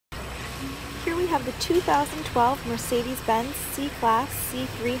Here we have the 2012 Mercedes-Benz C-Class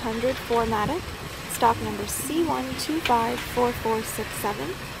C300 4Matic, stock number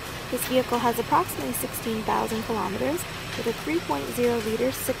C1254467. This vehicle has approximately 16,000 kilometers with a 3.0-liter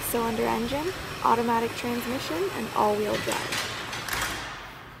 6-cylinder engine, automatic transmission, and all-wheel drive.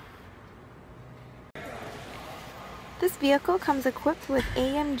 This vehicle comes equipped with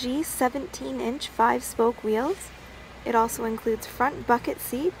AMG 17-inch 5-spoke wheels. It also includes front bucket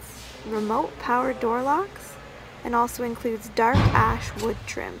seats, remote power door locks, and also includes dark ash wood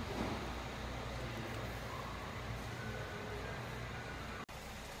trim.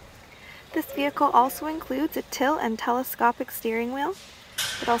 This vehicle also includes a tilt and telescopic steering wheel.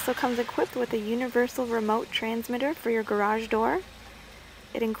 It also comes equipped with a universal remote transmitter for your garage door.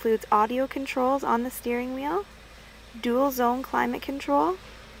 It includes audio controls on the steering wheel, dual zone climate control,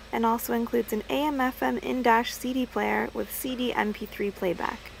 and also includes an AM/FM in-dash CD player with CD MP3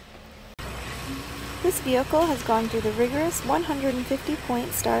 playback. This vehicle has gone through the rigorous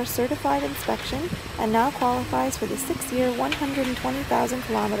 150-point star certified inspection and now qualifies for the 6-year 120,000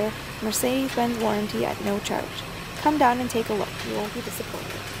 kilometer Mercedes-Benz warranty at no charge. Come down and take a look. You won't be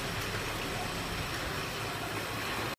disappointed.